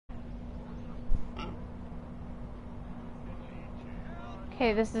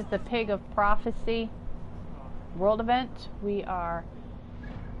Okay, this is the Pig of Prophecy world event. We are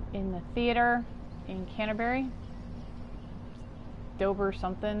in the theater in Canterbury. Dover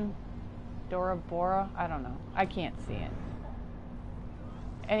something. Dora Bora. I don't know. I can't see it.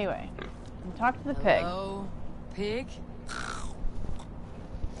 Anyway, talk to the pig. Hello, pig?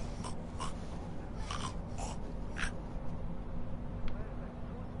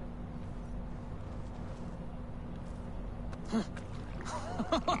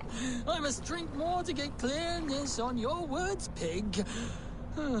 I must drink more to get clearness on your words, pig.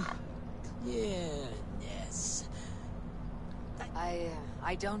 Yes.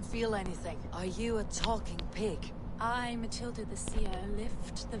 I don't feel anything. Are you a talking pig? I, Matilda the Seer,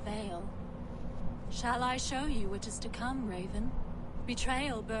 lift the veil. Shall I show you what is to come, Raven?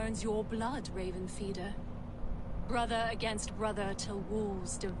 Betrayal burns your blood, Raven Feeder. Brother against brother till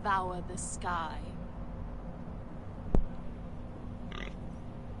wolves devour the sky.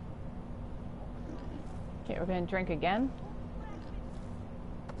 Okay, we're gonna drink again.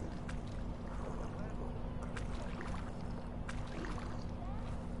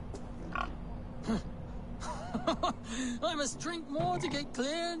 I must drink more to get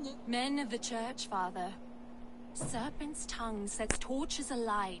clear. Men of the church, Father. Serpent's tongue sets torches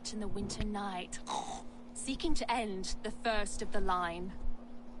alight in the winter night, seeking to end the first of the line.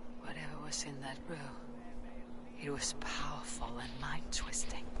 Whatever was in that brew, it was powerful and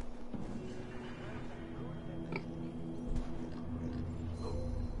mind-twisting.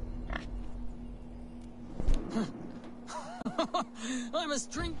 I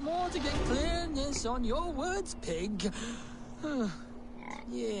must drink more to get clearness on your words, pig.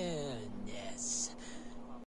 Yes.